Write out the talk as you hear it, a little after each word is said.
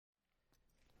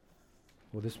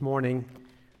Well, this morning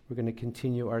we're going to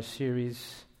continue our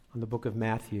series on the book of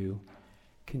Matthew,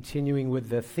 continuing with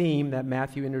the theme that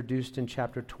Matthew introduced in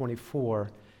chapter 24,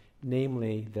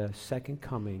 namely the second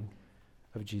coming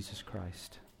of Jesus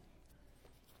Christ.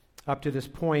 Up to this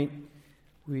point,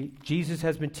 Jesus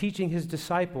has been teaching his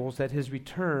disciples that his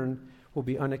return will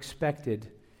be unexpected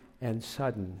and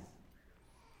sudden.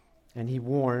 And he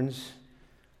warns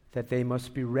that they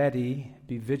must be ready,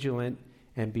 be vigilant,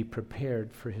 and be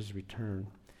prepared for his return.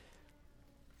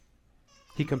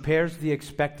 He compares the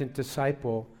expectant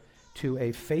disciple to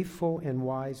a faithful and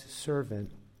wise servant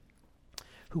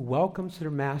who welcomes their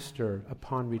master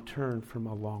upon return from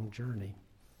a long journey.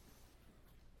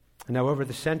 Now, over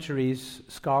the centuries,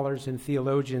 scholars and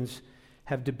theologians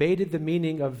have debated the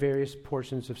meaning of various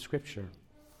portions of Scripture.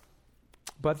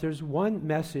 But there's one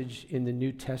message in the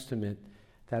New Testament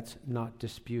that's not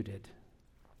disputed.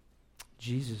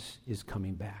 Jesus is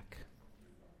coming back.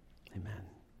 Amen.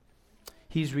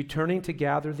 He's returning to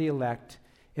gather the elect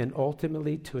and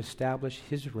ultimately to establish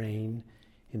his reign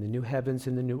in the new heavens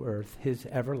and the new earth, his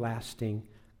everlasting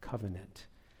covenant.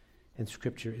 And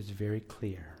Scripture is very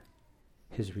clear.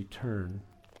 His return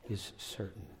is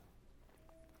certain.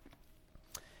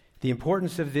 The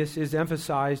importance of this is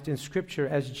emphasized in Scripture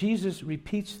as Jesus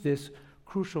repeats this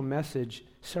crucial message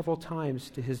several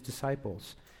times to his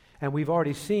disciples. And we've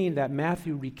already seen that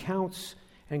Matthew recounts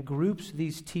and groups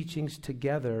these teachings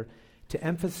together to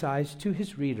emphasize to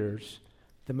his readers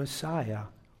the Messiah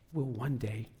will one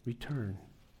day return.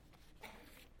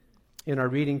 In our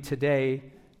reading today,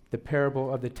 the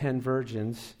parable of the 10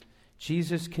 virgins,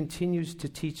 Jesus continues to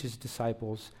teach his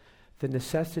disciples the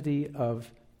necessity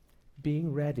of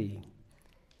being ready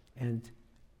and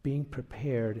being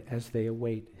prepared as they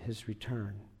await his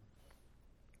return.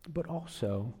 But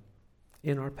also,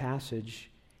 in our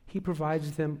passage, he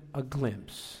provides them a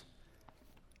glimpse,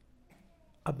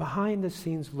 a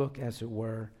behind-the-scenes look, as it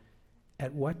were,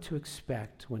 at what to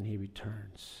expect when he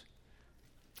returns.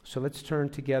 So let's turn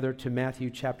together to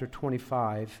Matthew chapter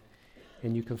 25,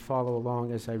 and you can follow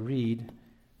along as I read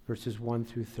verses 1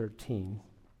 through 13.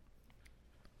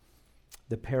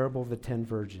 The parable of the 10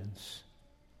 virgins.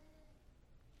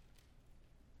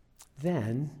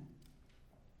 Then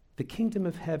the kingdom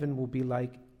of heaven will be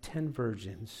like 10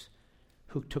 virgins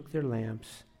who took their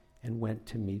lamps and went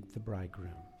to meet the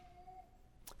bridegroom.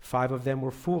 5 of them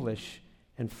were foolish,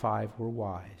 and 5 were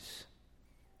wise.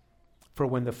 For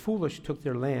when the foolish took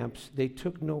their lamps, they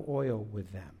took no oil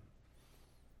with them.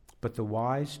 But the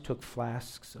wise took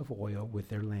flasks of oil with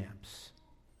their lamps.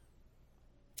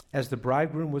 As the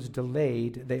bridegroom was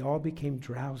delayed, they all became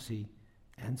drowsy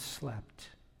and slept.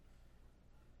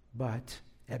 But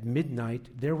at midnight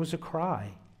there was a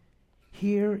cry,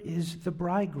 "Here is the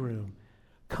bridegroom.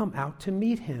 Come out to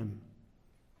meet him."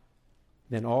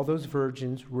 Then all those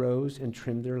virgins rose and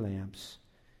trimmed their lamps.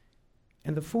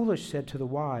 And the foolish said to the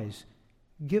wise,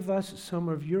 "Give us some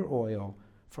of your oil,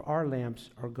 for our lamps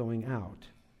are going out."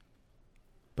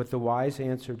 But the wise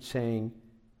answered, saying,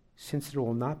 "Since there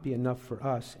will not be enough for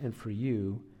us and for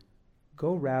you,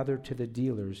 go rather to the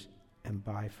dealers and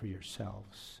buy for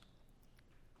yourselves."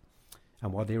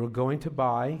 And while they were going to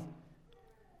buy,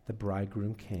 the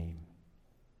bridegroom came.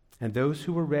 And those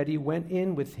who were ready went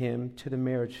in with him to the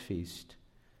marriage feast,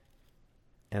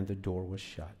 and the door was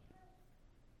shut.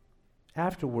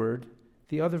 Afterward,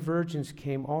 the other virgins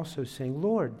came also, saying,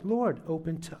 "Lord, Lord,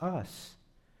 open to us."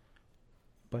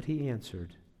 But he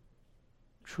answered,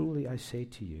 "Truly I say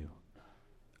to you,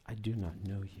 I do not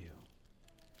know you.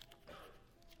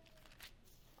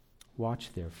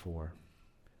 Watch therefore,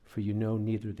 for you know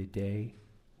neither the day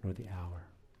nor the hour."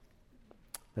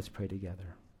 Let's pray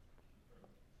together.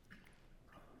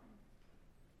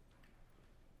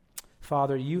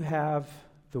 Father, you have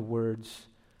the words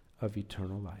of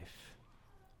eternal life.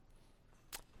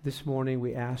 This morning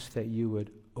we ask that you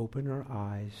would open our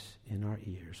eyes and our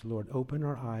ears. Lord, open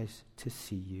our eyes to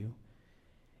see you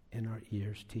and our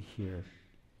ears to hear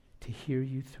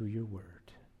you through your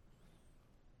word.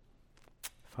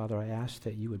 Father, I ask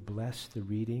that you would bless the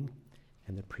reading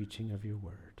and the preaching of your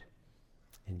word.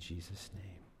 In Jesus'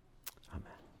 name, amen.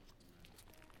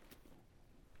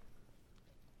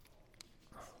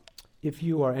 If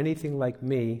you are anything like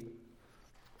me,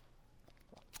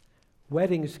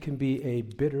 weddings can be a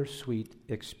bittersweet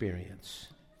experience,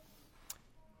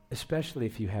 especially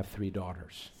if you have 3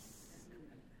 daughters.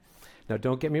 Now,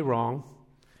 don't get me wrong.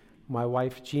 My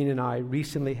wife, Jean, and I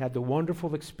recently had the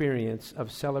wonderful experience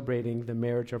of celebrating the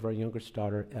marriage of our youngest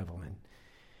daughter, Evelyn,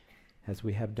 as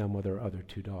we have done with our other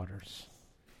 2 daughters.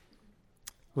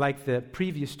 Like the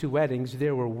previous 2 weddings,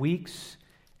 there were weeks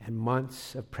and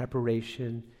months of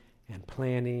preparation and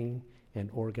planning and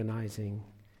organizing,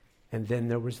 and then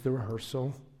there was the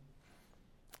rehearsal.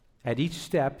 At each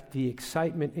step, the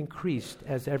excitement increased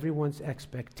as everyone's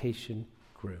expectation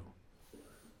grew.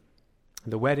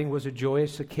 The wedding was a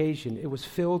joyous occasion. It was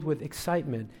filled with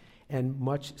excitement and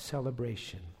much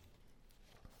celebration.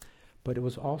 But it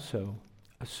was also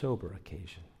a sober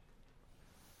occasion.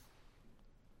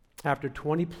 After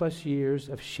 20 plus years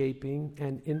of shaping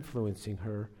and influencing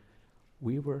her,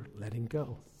 we were letting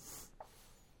go.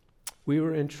 We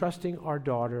were entrusting our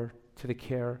daughter to the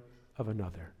care of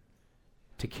another,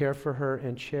 to care for her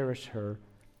and cherish her,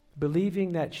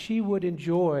 believing that she would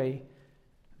enjoy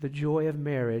the joy of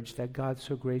marriage that God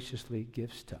so graciously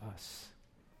gives to us.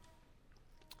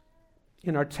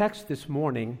 In our text this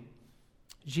morning,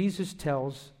 Jesus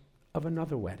tells of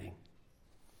another wedding,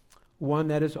 one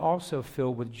that is also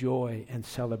filled with joy and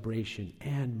celebration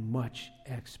and much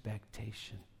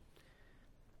expectation.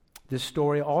 This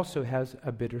story also has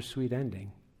a bittersweet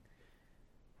ending,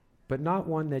 but not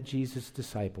one that Jesus'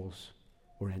 disciples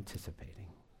were anticipating.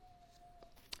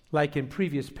 Like in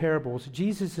previous parables,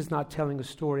 Jesus is not telling a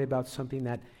story about something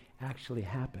that actually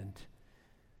happened.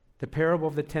 The parable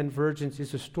of the 10 virgins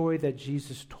is a story that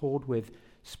Jesus told with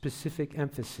specific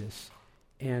emphasis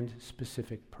and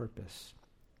specific purpose.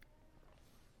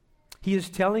 He is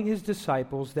telling his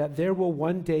disciples that there will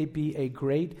one day be a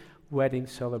great wedding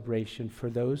celebration for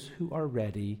those who are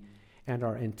ready and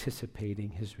are anticipating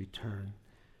his return.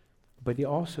 But he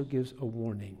also gives a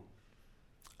warning,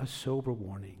 a sober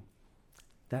warning,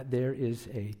 that there is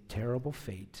a terrible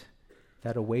fate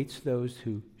that awaits those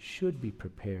who should be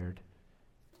prepared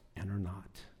and are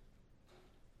not.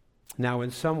 Now,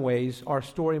 in some ways, our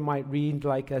story might read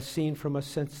like a scene from a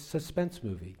suspense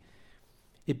movie.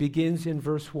 It begins in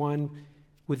verse 1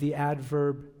 with the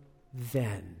adverb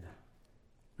then,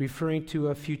 referring to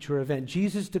a future event.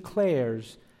 Jesus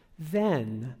declares,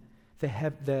 then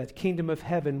the kingdom of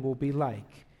heaven will be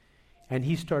like. And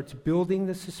he starts building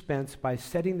the suspense by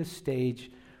setting the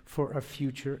stage for a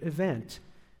future event,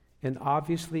 an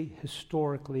obviously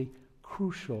historically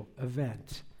crucial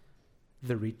event,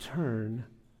 the return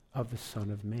of the Son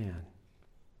of Man.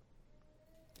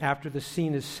 After the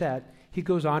scene is set, he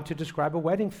goes on to describe a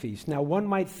wedding feast. Now, one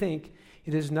might think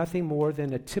it is nothing more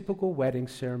than a typical wedding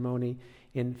ceremony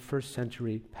in first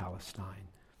century Palestine.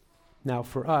 Now,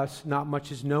 for us, not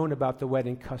much is known about the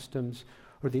wedding customs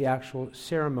or the actual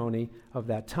ceremony of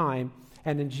that time.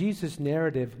 And in Jesus'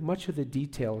 narrative, much of the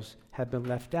details have been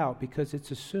left out because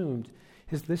it's assumed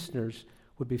his listeners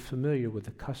would be familiar with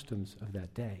the customs of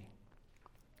that day.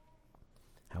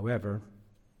 However,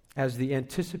 as the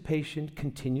anticipation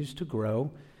continues to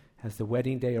grow, as the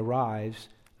wedding day arrives,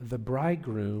 the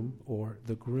bridegroom, or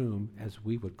the groom as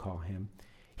we would call him,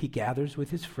 he gathers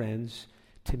with his friends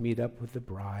to meet up with the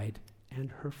bride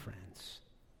and her friends.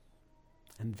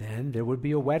 And then there would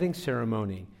be a wedding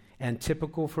ceremony. And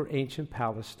typical for ancient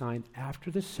Palestine, after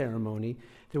the ceremony,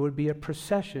 there would be a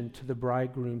procession to the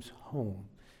bridegroom's home.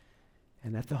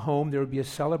 And at the home, there would be a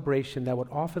celebration that would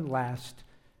often last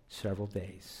several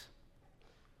days.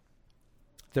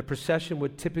 The procession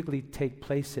would typically take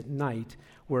place at night,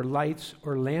 where lights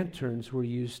or lanterns were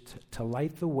used to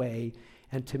light the way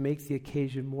and to make the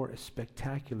occasion more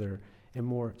spectacular and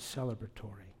more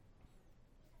celebratory.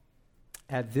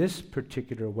 At this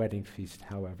particular wedding feast,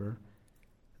 however,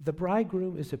 the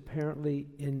bridegroom is apparently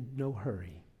in no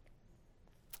hurry.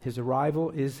 His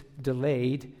arrival is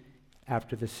delayed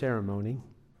after the ceremony.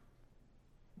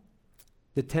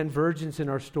 The 10 virgins in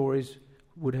our stories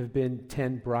would have been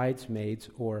 10 bridesmaids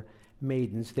or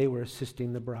maidens. They were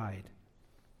assisting the bride.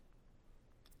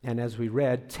 And as we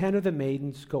read, 10 of the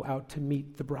maidens go out to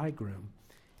meet the bridegroom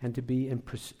and to be in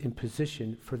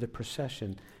position for the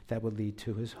procession that would lead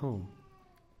to his home.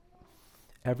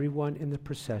 Everyone in the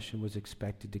procession was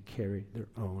expected to carry their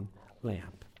own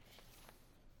lamp.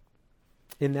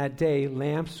 In that day,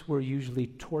 lamps were usually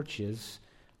torches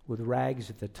with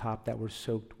rags at the top that were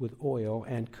soaked with oil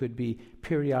and could be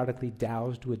periodically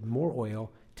doused with more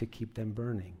oil to keep them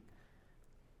burning.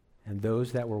 And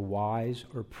those that were wise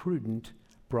or prudent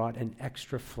brought an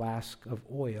extra flask of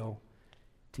oil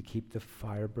to keep the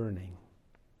fire burning.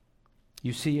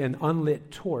 You see, an unlit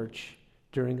torch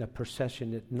during a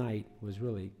procession at night was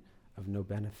really of no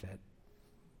benefit.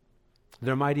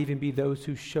 There might even be those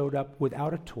who showed up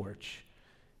without a torch,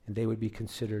 and they would be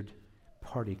considered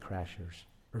party crashers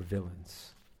or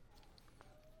villains.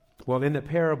 Well, in the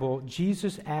parable,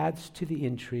 Jesus adds to the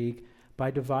intrigue by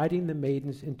dividing the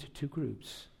maidens into two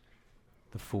groups,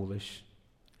 the foolish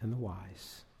and the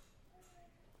wise.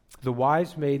 The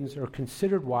wise maidens are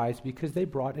considered wise because they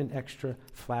brought an extra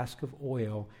flask of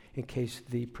oil in case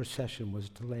the procession was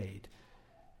delayed.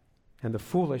 And the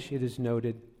foolish, it is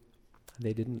noted,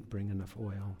 they didn't bring enough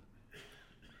oil.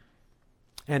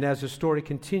 And as the story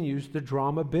continues, the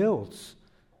drama builds.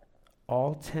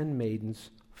 All 10 maidens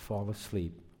fall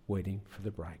asleep, waiting for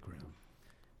the bridegroom.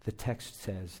 The text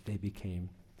says they became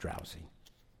drowsy.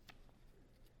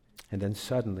 And then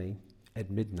suddenly, at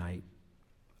midnight,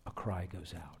 a cry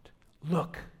goes out.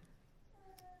 Look,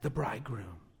 the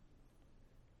bridegroom.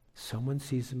 Someone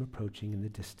sees him approaching in the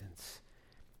distance,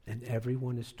 and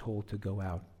everyone is told to go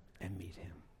out and meet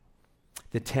him.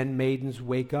 The 10 maidens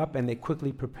wake up, and they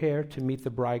quickly prepare to meet the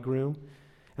bridegroom.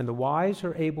 And the wise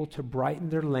are able to brighten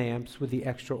their lamps with the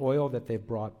extra oil that they've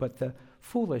brought, but the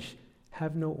foolish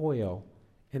have no oil,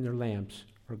 and their lamps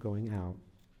are going out.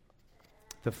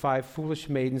 The 5 foolish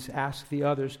maidens ask the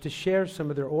others to share some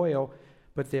of their oil,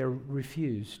 but they're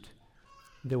refused.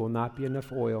 There will not be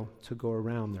enough oil to go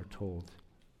around, they're told.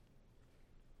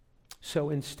 So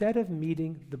instead of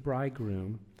meeting the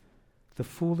bridegroom, the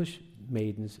foolish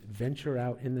maidens venture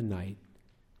out in the night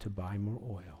to buy more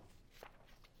oil.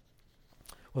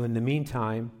 Well, in the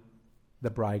meantime, the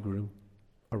bridegroom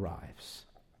arrives.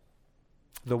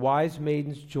 The wise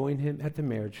maidens join him at the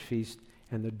marriage feast,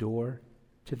 and the door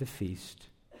to the feast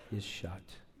is shut.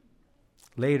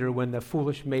 Later, when the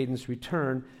foolish maidens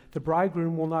return, the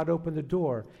bridegroom will not open the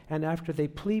door, and after they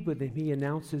plead with him, he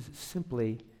announces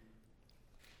simply,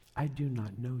 "I do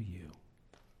not know you."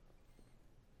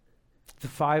 The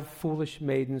 5 foolish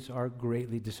maidens are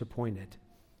greatly disappointed.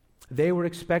 They were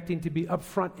expecting to be up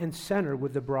front and center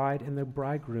with the bride and the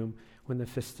bridegroom when the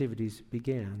festivities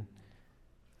began.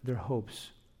 Their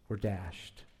hopes were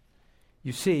dashed.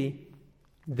 You see,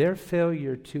 their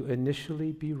failure to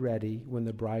initially be ready when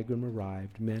the bridegroom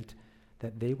arrived meant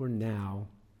that they were now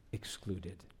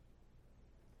excluded.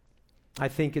 I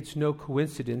think it's no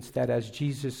coincidence that as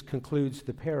Jesus concludes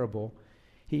the parable,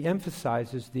 he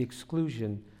emphasizes the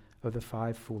exclusion of the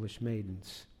 5 foolish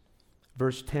maidens.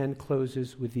 Verse 10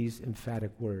 closes with these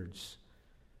emphatic words.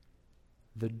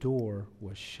 The door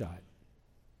was shut.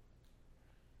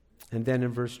 And then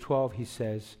in verse 12 he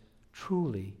says,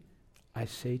 truly, I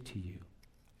say to you,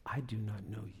 I do not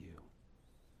know you.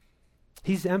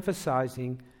 He's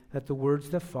emphasizing that the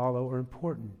words that follow are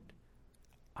important.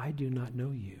 I do not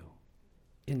know you.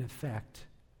 In effect,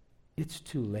 it's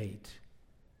too late.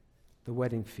 The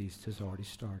wedding feast has already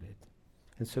started.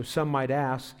 And so some might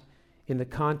ask, in the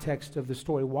context of the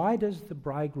story, why does the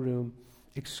bridegroom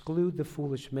exclude the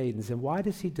foolish maidens? And why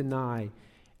does he deny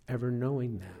ever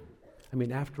knowing them? I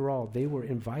mean, after all, they were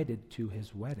invited to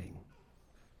his wedding.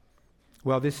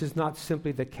 Well, this is not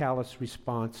simply the callous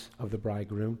response of the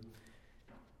bridegroom.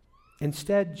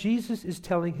 Instead, Jesus is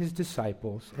telling his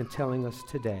disciples and telling us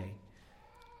today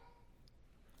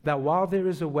that while there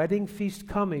is a wedding feast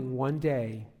coming one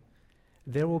day,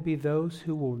 there will be those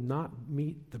who will not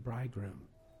meet the bridegroom.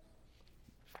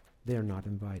 They are not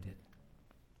invited.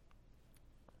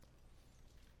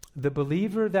 The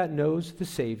believer that knows the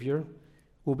Savior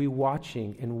will be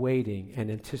watching and waiting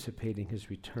and anticipating his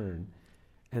return.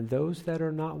 And those that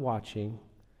are not watching,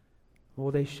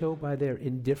 well, they show by their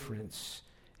indifference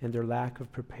and their lack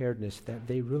of preparedness that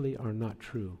they really are not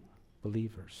true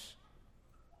believers.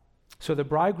 So the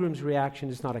bridegroom's reaction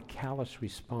is not a callous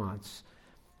response,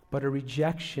 but a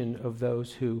rejection of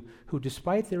those who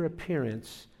despite their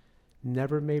appearance,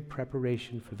 never made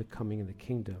preparation for the coming of the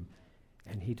kingdom,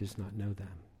 and he does not know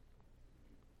them.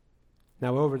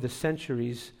 Now, over the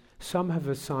centuries, some have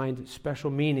assigned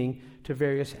special meaning to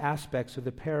various aspects of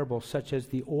the parable, such as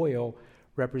the oil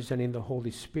representing the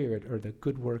Holy Spirit or the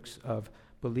good works of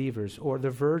believers, or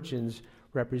the virgins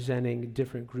representing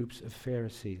different groups of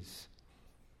Pharisees.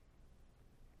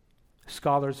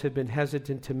 Scholars have been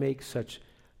hesitant to make such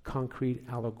concrete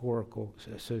allegorical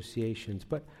associations.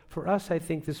 But for us, I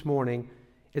think this morning,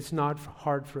 it's not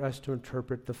hard for us to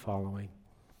interpret the following.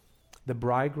 The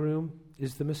bridegroom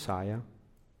is the Messiah.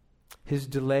 His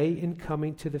delay in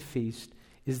coming to the feast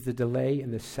is the delay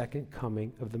in the second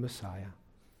coming of the Messiah.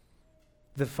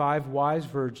 The 5 wise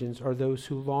virgins are those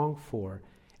who long for,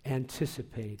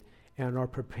 anticipate, and are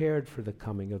prepared for the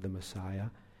coming of the Messiah,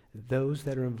 those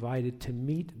that are invited to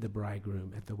meet the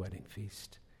bridegroom at the wedding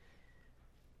feast.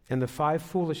 And the 5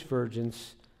 foolish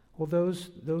virgins, well, those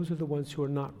are the ones who are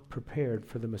not prepared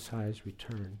for the Messiah's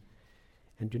return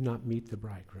and do not meet the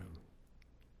bridegroom.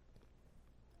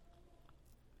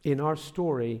 In our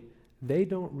story, they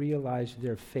don't realize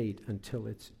their fate until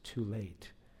it's too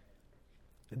late.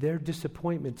 Their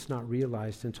disappointment's not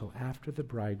realized until after the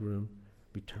bridegroom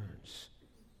returns.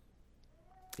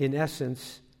 In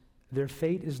essence, their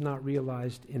fate is not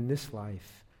realized in this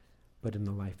life, but in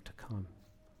the life to come.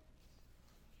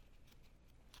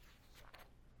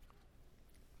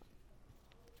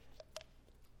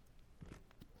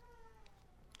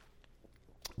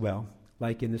 Well,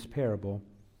 like in this parable,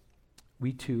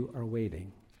 we too are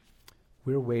waiting.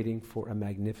 We're waiting for a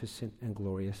magnificent and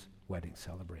glorious wedding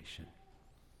celebration.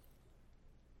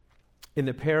 In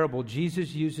the parable,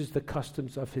 Jesus uses the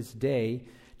customs of his day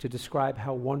to describe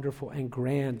how wonderful and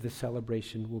grand the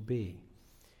celebration will be.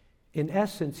 In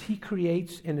essence, he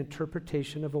creates an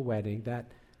interpretation of a wedding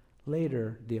that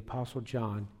later the Apostle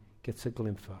John gets a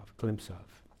glimpse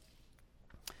of.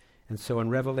 And so in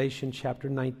Revelation chapter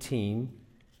 19,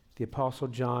 the Apostle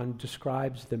John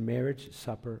describes the marriage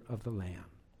supper of the Lamb.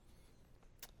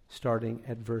 Starting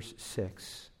at verse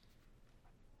 6,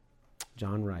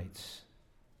 John writes,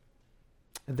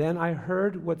 "Then I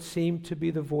heard what seemed to be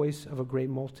the voice of a great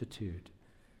multitude,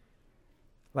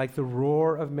 like the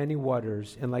roar of many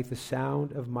waters and like the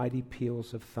sound of mighty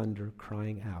peals of thunder,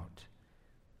 crying out,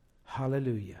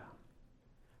 'Hallelujah!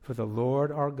 For the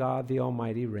Lord our God, the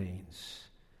Almighty, reigns.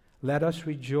 Let us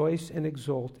rejoice and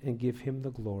exult and give him the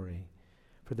glory.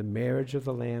 For the marriage of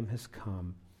the Lamb has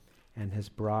come, and his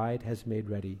bride has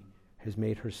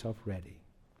made herself ready.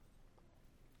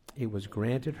 It was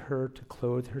granted her to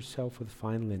clothe herself with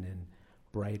fine linen,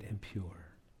 bright and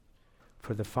pure.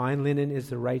 For the fine linen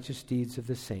is the righteous deeds of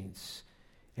the saints.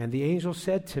 And the angel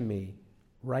said to me,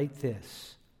 Write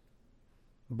this,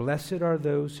 Blessed are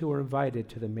those who are invited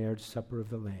to the marriage supper of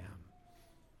the Lamb.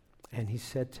 And he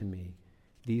said to me,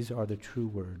 These are the true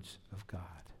words of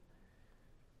God."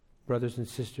 Brothers and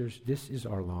sisters, this is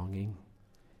our longing.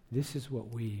 This is what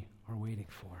we are waiting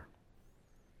for.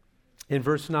 In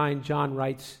verse 9, John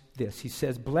writes this. He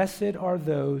says, "Blessed are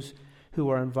those who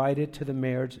are invited to the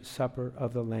marriage supper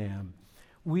of the Lamb.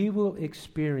 We will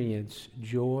experience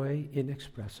joy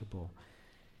inexpressible,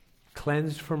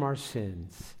 cleansed from our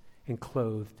sins and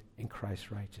clothed in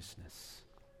Christ's righteousness."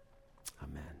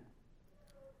 Amen.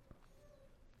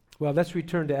 Well, let's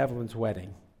return to Evelyn's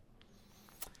wedding.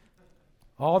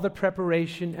 All the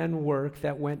preparation and work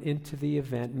that went into the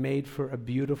event made for a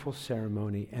beautiful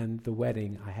ceremony, and the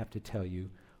wedding, I have to tell you,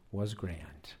 was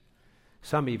grand.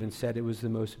 Some even said it was the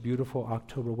most beautiful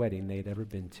October wedding they'd ever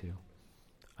been to.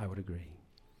 I would agree.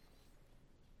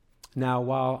 Now,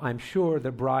 while I'm sure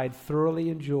the bride thoroughly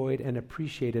enjoyed and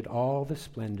appreciated all the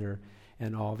splendor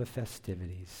and all the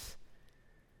festivities,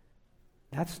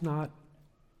 that's not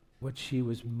what she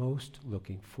was most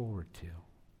looking forward to.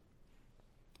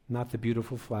 Not the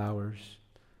beautiful flowers,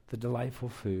 the delightful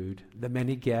food, the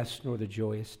many guests, nor the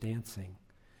joyous dancing.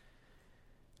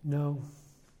 No,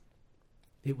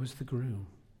 it was the groom,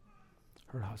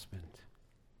 her husband.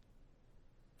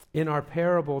 In our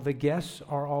parable, the guests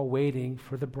are all waiting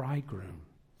for the bridegroom.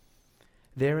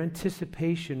 Their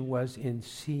anticipation was in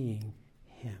seeing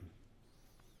him.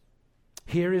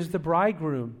 "Here is the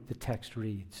bridegroom," the text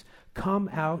reads. "Come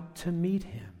out to meet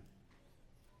him."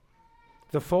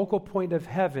 The focal point of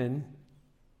heaven,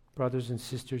 brothers and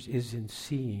sisters, is in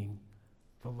seeing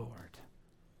the Lord.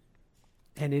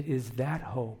 And it is that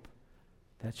hope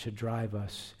that should drive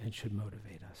us and should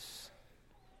motivate us.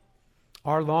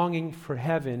 Our longing for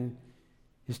heaven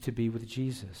is to be with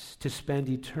Jesus, to spend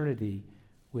eternity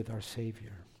with our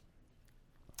Savior.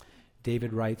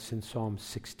 David writes in Psalm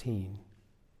 16,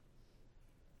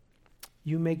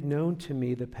 "You make known to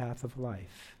me the path of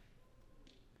life.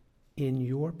 In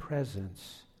your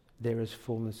presence there is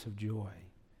fullness of joy.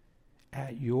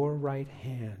 At your right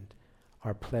hand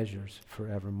are pleasures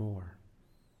forevermore."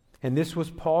 And this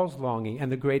was Paul's longing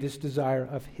and the greatest desire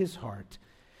of his heart,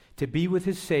 to be with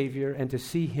his Savior and to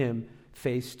see him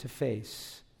face to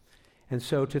face. And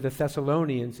so to the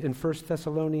Thessalonians, in 1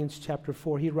 Thessalonians chapter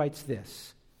 4, he writes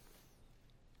this,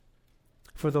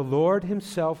 "For the Lord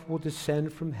himself will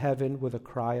descend from heaven with a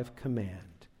cry of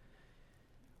command,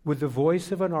 with the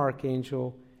voice of an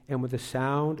archangel, and with the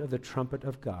sound of the trumpet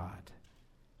of God.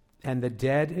 And the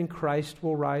dead in Christ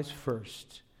will rise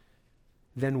first.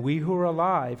 Then we who are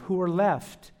alive, who are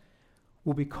left,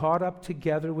 will be caught up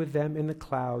together with them in the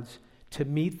clouds to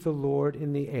meet the Lord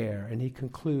in the air." And he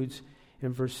concludes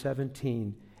in verse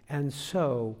 17, "And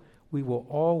so we will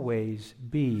always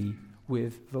be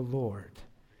with the Lord."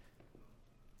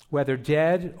 Whether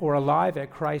dead or alive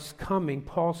at Christ's coming,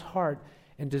 Paul's heart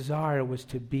and desire was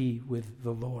to be with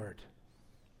the Lord.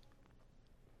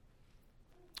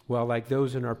 Well, like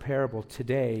those in our parable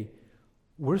today,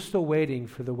 we're still waiting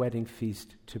for the wedding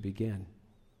feast to begin.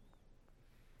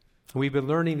 We've been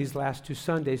learning these last 2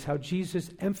 Sundays how Jesus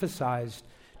emphasized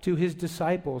to his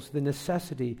disciples the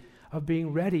necessity of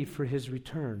being ready for his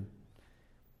return.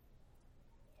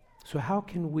 So how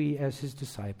can we, as his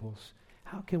disciples,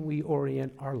 how can we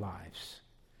orient our lives?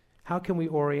 How can we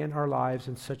orient our lives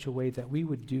in such a way that we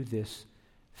would do this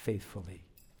faithfully,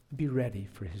 be ready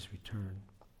for his return?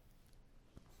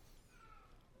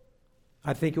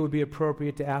 I think it would be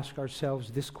appropriate to ask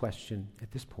ourselves this question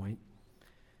at this point.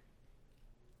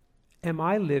 Am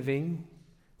I living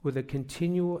with a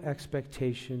continual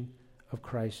expectation of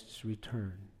Christ's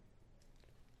return?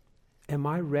 Am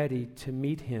I ready to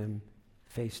meet him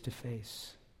face to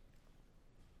face?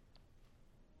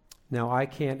 Now, I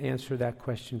can't answer that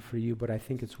question for you, but I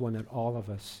think it's one that all of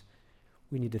us,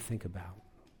 we need to think about.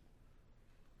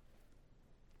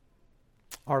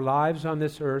 Our lives on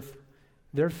this earth,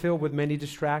 they're filled with many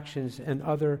distractions and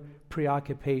other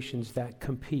preoccupations that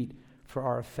compete for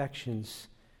our affections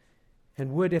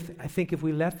and would, if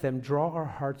we let them, draw our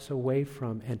hearts away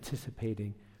from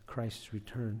anticipating Christ's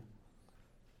return.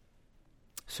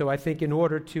 So I think in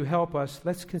order to help us,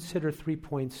 let's consider 3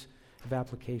 points of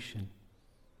application.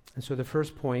 And so the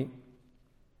first point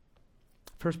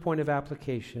of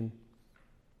application,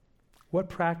 what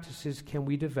practices can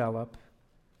we develop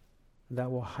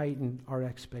that will heighten our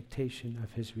expectation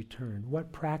of his return?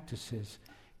 What practices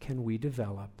can we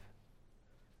develop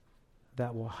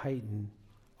that will heighten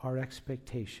our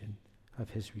expectation of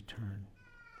his return?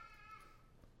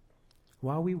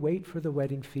 While we wait for the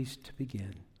wedding feast to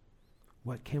begin,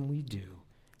 what can we do?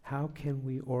 How can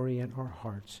we orient our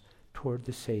hearts toward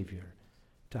the Savior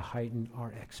to heighten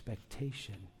our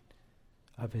expectation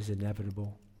of his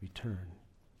inevitable return?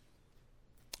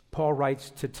 Paul writes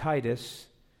to Titus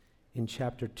in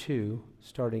chapter 2,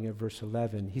 starting at verse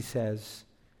 11. He says,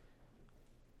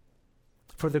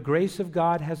 "For the grace of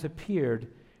God has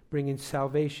appeared, bringing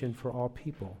salvation for all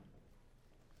people,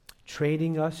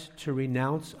 training us to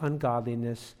renounce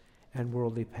ungodliness and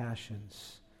worldly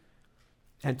passions,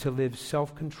 and to live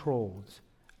self-controlled,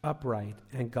 upright,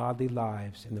 and godly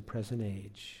lives in the present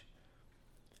age,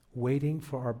 waiting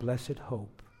for our blessed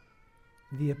hope,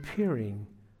 the appearing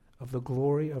of the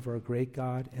glory of our great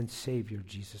God and Savior,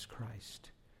 Jesus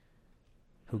Christ,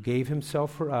 who gave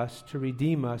himself for us to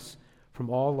redeem us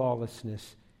from all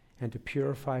lawlessness and to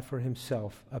purify for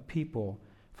himself a people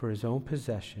for his own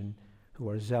possession who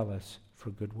are zealous for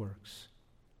good works."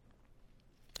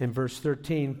 In verse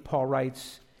 13, Paul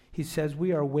writes, he says,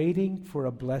 we are waiting for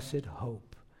a blessed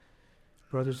hope.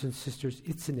 Brothers and sisters,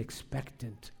 it's an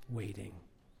expectant waiting.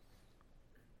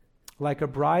 Like a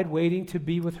bride waiting to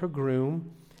be with her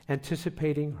groom,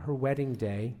 anticipating her wedding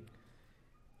day,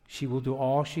 she will do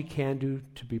all she can do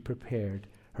to be prepared.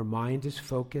 Her mind is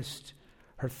focused,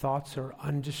 her thoughts are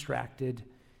undistracted,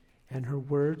 and her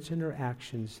words and her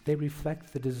actions, they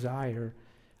reflect the desire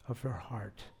of her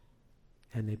heart,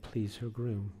 and they please her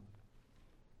groom.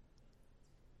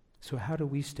 So how do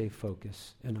we stay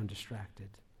focused and undistracted?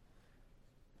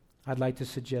 I'd like to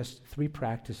suggest 3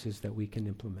 practices that we can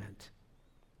implement.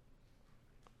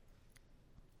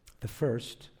 The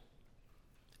first,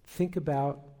 think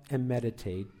about and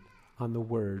meditate on the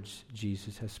words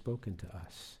Jesus has spoken to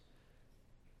us.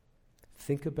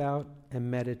 Think about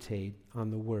and meditate on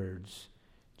the words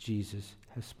Jesus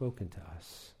has spoken to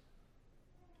us.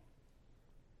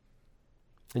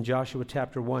 In Joshua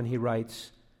chapter 1, he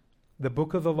writes, "The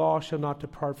book of the law shall not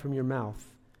depart from your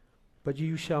mouth, but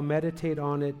you shall meditate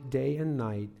on it day and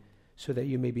night, so that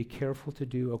you may be careful to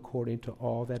do according to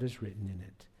all that is written in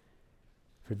it.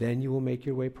 For then you will make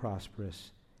your way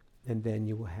prosperous, and then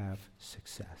you will have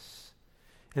success."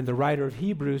 And the writer of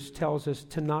Hebrews tells us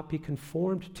to not be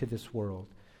conformed to this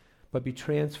world, but be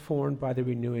transformed by the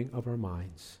renewing of our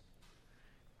minds.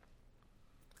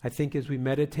 I think as we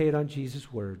meditate on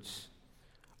Jesus' words,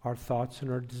 our thoughts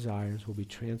and our desires will be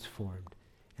transformed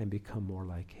and become more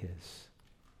like his.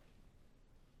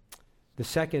 The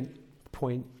second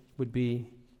point would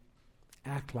be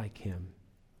act like him.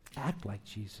 Act like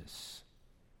Jesus.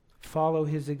 Follow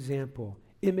his example.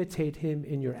 Imitate him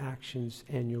in your actions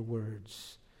and your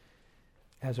words.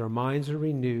 As our minds are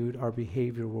renewed, our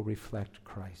behavior will reflect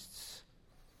Christ's.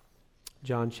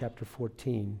 John chapter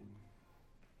 14.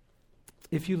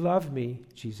 "If you love me,"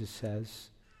 Jesus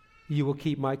says, "you will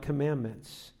keep my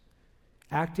commandments."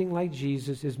 Acting like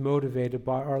Jesus is motivated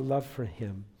by our love for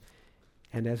him.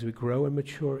 And as we grow and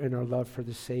mature in our love for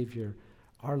the Savior,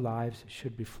 our lives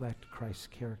should reflect Christ's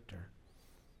character.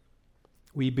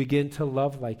 We begin to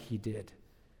love like he did,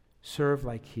 serve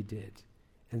like he did,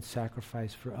 and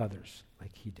sacrifice for others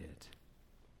like he did.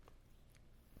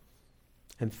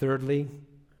 And thirdly,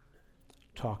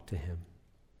 talk to him.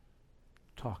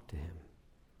 Talk to him.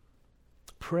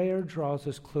 Prayer draws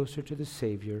us closer to the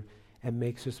Savior and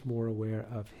makes us more aware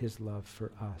of his love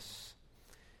for us.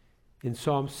 In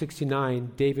Psalm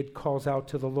 69, David calls out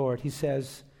to the Lord. He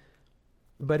says,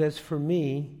 "But as for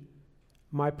me,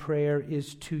 my prayer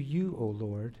is to you, O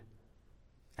Lord.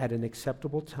 At an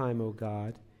acceptable time, O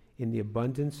God, in the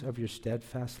abundance of your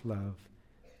steadfast love,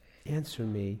 answer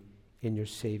me in your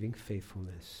saving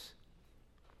faithfulness.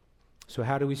 So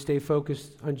how do we stay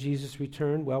focused on Jesus'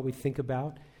 return? Well, we think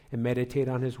about and meditate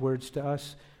on his words to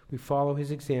us. We follow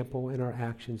his example in our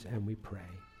actions, and we pray.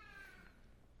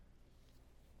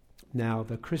 Now,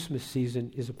 the Christmas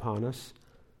season is upon us,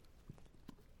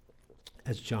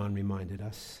 as John reminded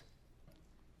us.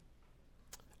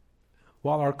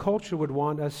 While our culture would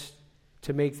want us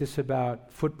to make this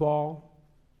about football,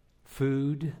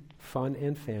 food, fun,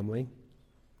 and family,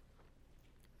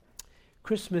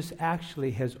 Christmas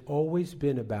actually has always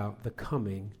been about the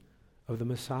coming of the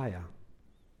Messiah.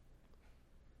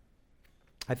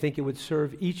 I think it would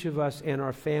serve each of us and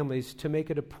our families to make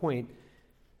it a point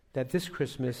that this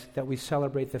Christmas that we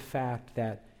celebrate the fact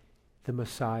that the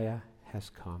Messiah has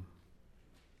come.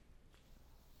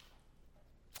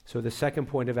 So the second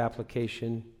point of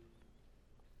application,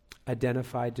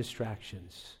 identify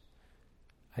distractions.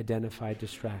 Identify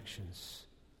distractions.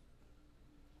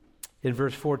 In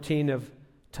verse 14 of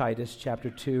Titus chapter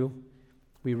 2,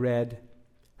 we read,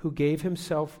 "Who gave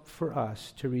himself for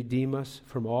us to redeem us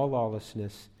from all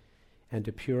lawlessness and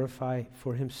to purify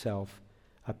for himself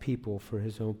a people for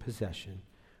his own possession,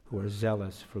 who are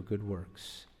zealous for good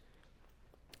works."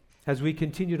 As we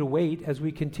continue to wait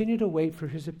for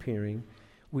his appearing,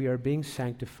 we are being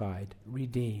sanctified,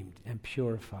 redeemed, and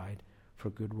purified for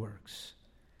good works.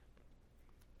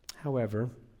 However,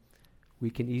 we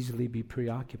can easily be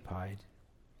preoccupied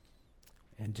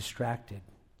and distracted,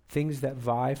 things that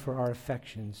vie for our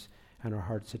affections and our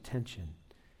heart's attention.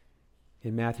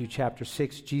 In Matthew chapter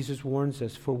 6, Jesus warns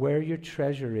us, "For where your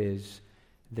treasure is,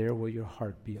 there will your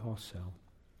heart be also."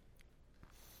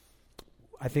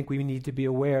 I think we need to be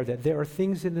aware that there are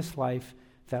things in this life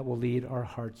that will lead our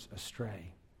hearts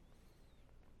astray.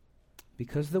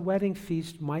 Because the wedding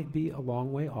feast might be a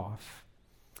long way off,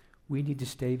 we need to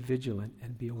stay vigilant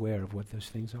and be aware of what those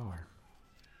things are.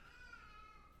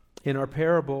 In our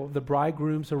parable, the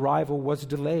bridegroom's arrival was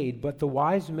delayed, but the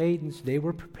wise maidens, they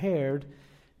were prepared.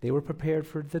 They were prepared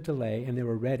for the delay, and they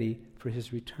were ready for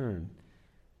his return.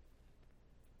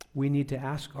 We need to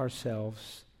ask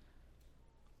ourselves,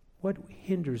 what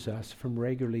hinders us from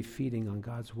regularly feeding on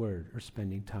God's word or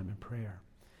spending time in prayer?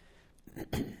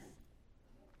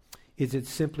 Is it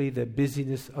simply the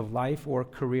busyness of life or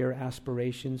career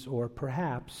aspirations, or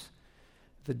perhaps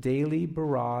the daily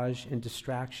barrage and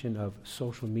distraction of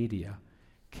social media,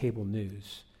 cable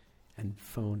news, and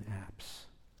phone apps?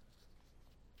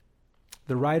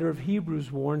 The writer of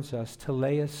Hebrews warns us to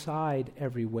lay aside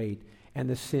every weight and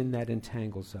the sin that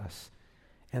entangles us,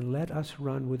 and let us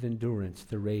run with endurance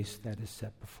the race that is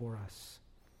set before us.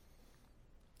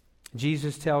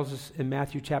 Jesus tells us in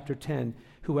Matthew chapter 10,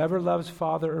 "Whoever loves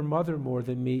father or mother more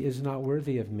than me is not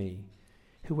worthy of me.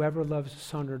 Whoever loves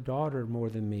son or daughter more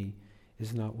than me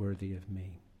is not worthy of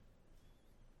me."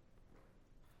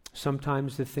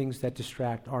 Sometimes the things that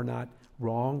distract are not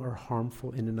wrong or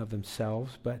harmful in and of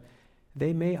themselves, but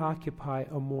they may occupy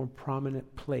a more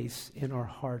prominent place in our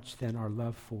hearts than our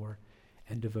love for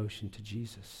and devotion to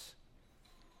Jesus.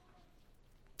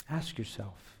 Ask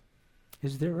yourself,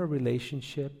 is there a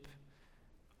relationship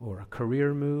or a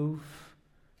career move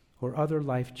or other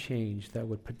life change that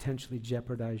would potentially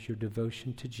jeopardize your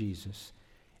devotion to Jesus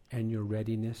and your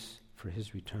readiness for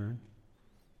his return?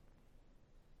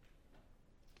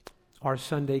 Our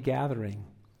Sunday gathering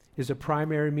is a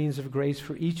primary means of grace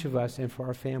for each of us and for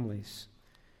our families.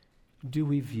 Do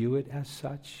we view it as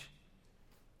such,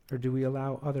 or do we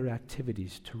allow other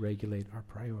activities to regulate our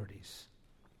priorities?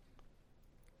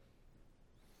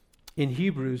 In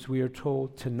Hebrews, we are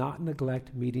told to not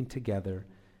neglect meeting together,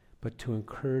 but to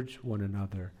encourage one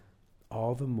another,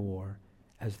 all the more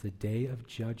as the day of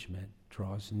judgment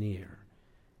draws near,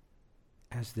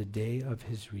 as the day of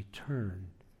his return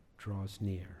draws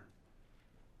near.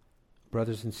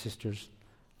 Brothers and sisters,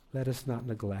 let us not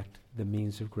neglect the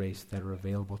means of grace that are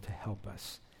available to help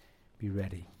us be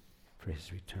ready for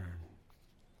his return.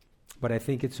 But I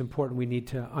think it's important we need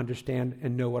to understand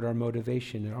and know what our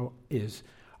motivation is.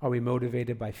 Are we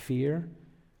motivated by fear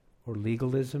or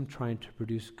legalism, trying to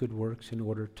produce good works in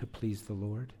order to please the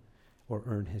Lord or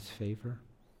earn his favor?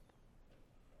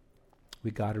 We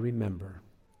got to remember,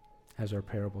 as our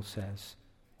parable says,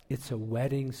 it's a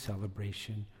wedding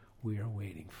celebration we are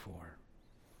waiting for.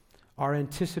 Our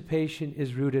anticipation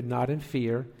is rooted not in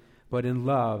fear, but in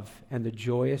love and the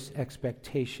joyous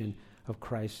expectation of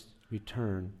Christ's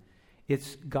return.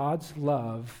 It's God's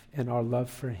love and our love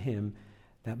for him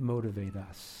that motivate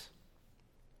us.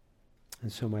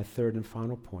 And so my third and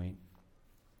final point,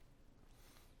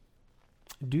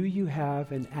 do you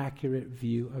have an accurate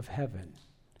view of heaven?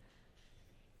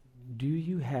 Do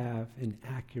you have an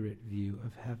accurate view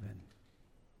of heaven?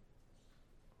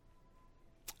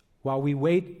 while we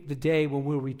wait the day when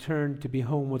we'll return to be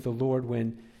home with the Lord,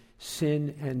 when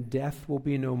sin and death will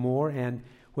be no more, and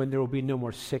when there will be no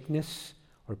more sickness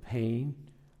or pain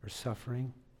or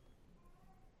suffering.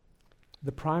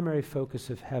 The primary focus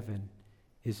of heaven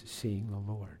is seeing the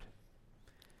Lord.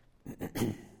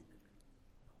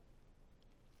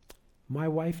 My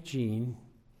wife, Jean,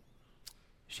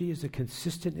 she is a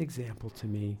consistent example to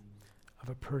me of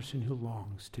a person who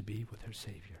longs to be with her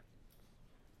Savior.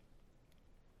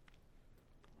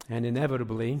 And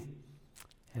inevitably,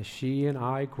 as she and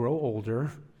I grow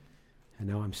older, and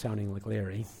now I'm sounding like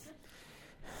Larry,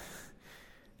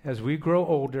 as we grow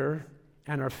older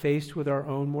and are faced with our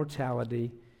own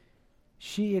mortality,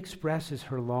 she expresses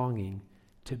her longing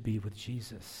to be with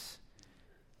Jesus.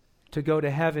 To go to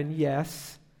heaven,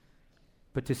 yes,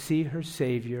 but to see her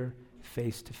Savior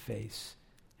face to face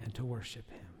and to worship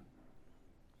him.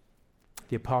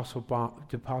 The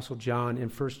Apostle John in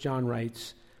 1 John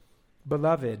writes,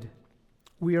 "Beloved,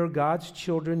 we are God's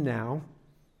children now,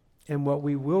 and what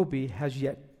we will be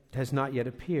has not yet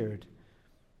appeared.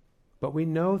 But we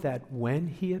know that when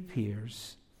he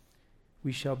appears,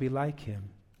 we shall be like him,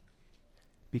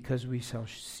 because we shall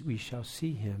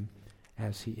see him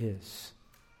as he is."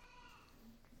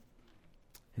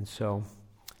 And so,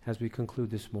 as we conclude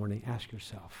this morning, ask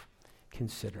yourself,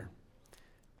 consider,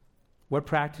 what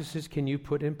practices can you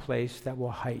put in place that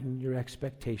will heighten your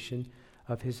expectation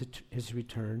of his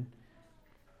return?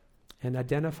 And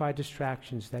identify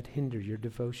distractions that hinder your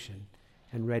devotion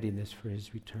and readiness for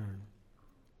his return.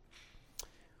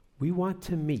 We want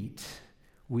to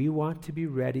be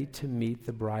ready to meet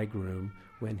the bridegroom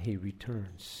when he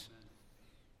returns.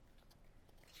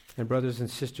 And brothers and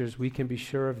sisters, we can be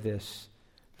sure of this.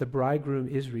 The bridegroom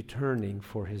is returning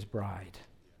for his bride.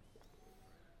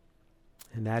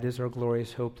 And that is our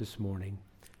glorious hope this morning,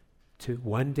 to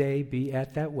one day be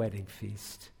at that wedding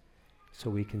feast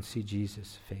so we can see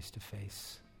Jesus face to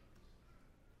face.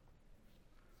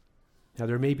 Now,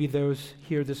 there may be those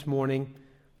here this morning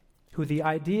who the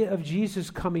idea of Jesus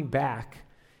coming back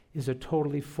is a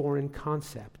totally foreign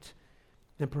concept,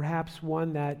 and perhaps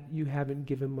one that you haven't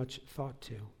given much thought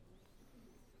to.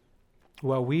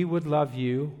 Well, we would love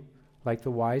you, like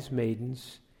the wise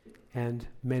maidens and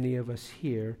many of us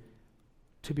here,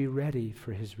 to be ready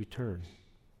for his return.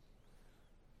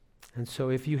 And so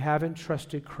if you haven't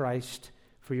trusted Christ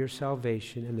for your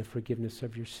salvation and the forgiveness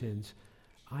of your sins,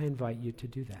 I invite you to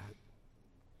do that.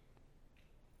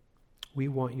 We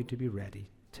want you to be ready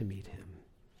to meet him.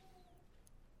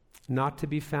 Not to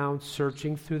be found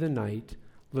searching through the night,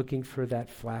 looking for that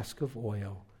flask of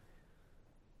oil.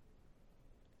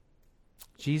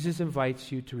 Jesus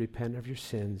invites you to repent of your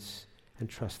sins and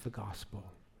trust the gospel.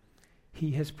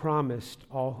 He has promised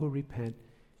all who repent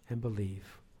and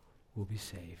believe will be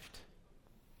saved.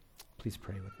 Please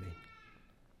pray with me.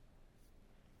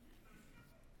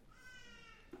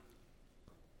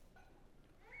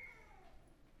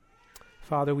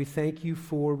 Father, we thank you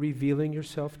for revealing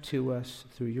yourself to us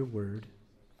through your word.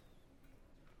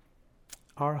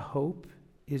 Our hope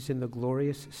is in the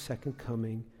glorious second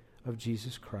coming of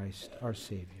Jesus Christ, our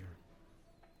Savior.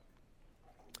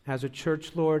 As a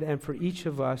church, Lord, and for each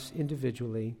of us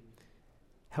individually,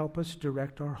 help us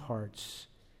direct our hearts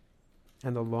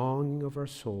and the longing of our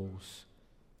souls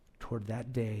toward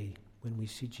that day when we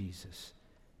see Jesus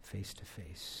face to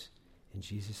face. In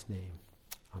Jesus' name,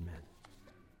 amen.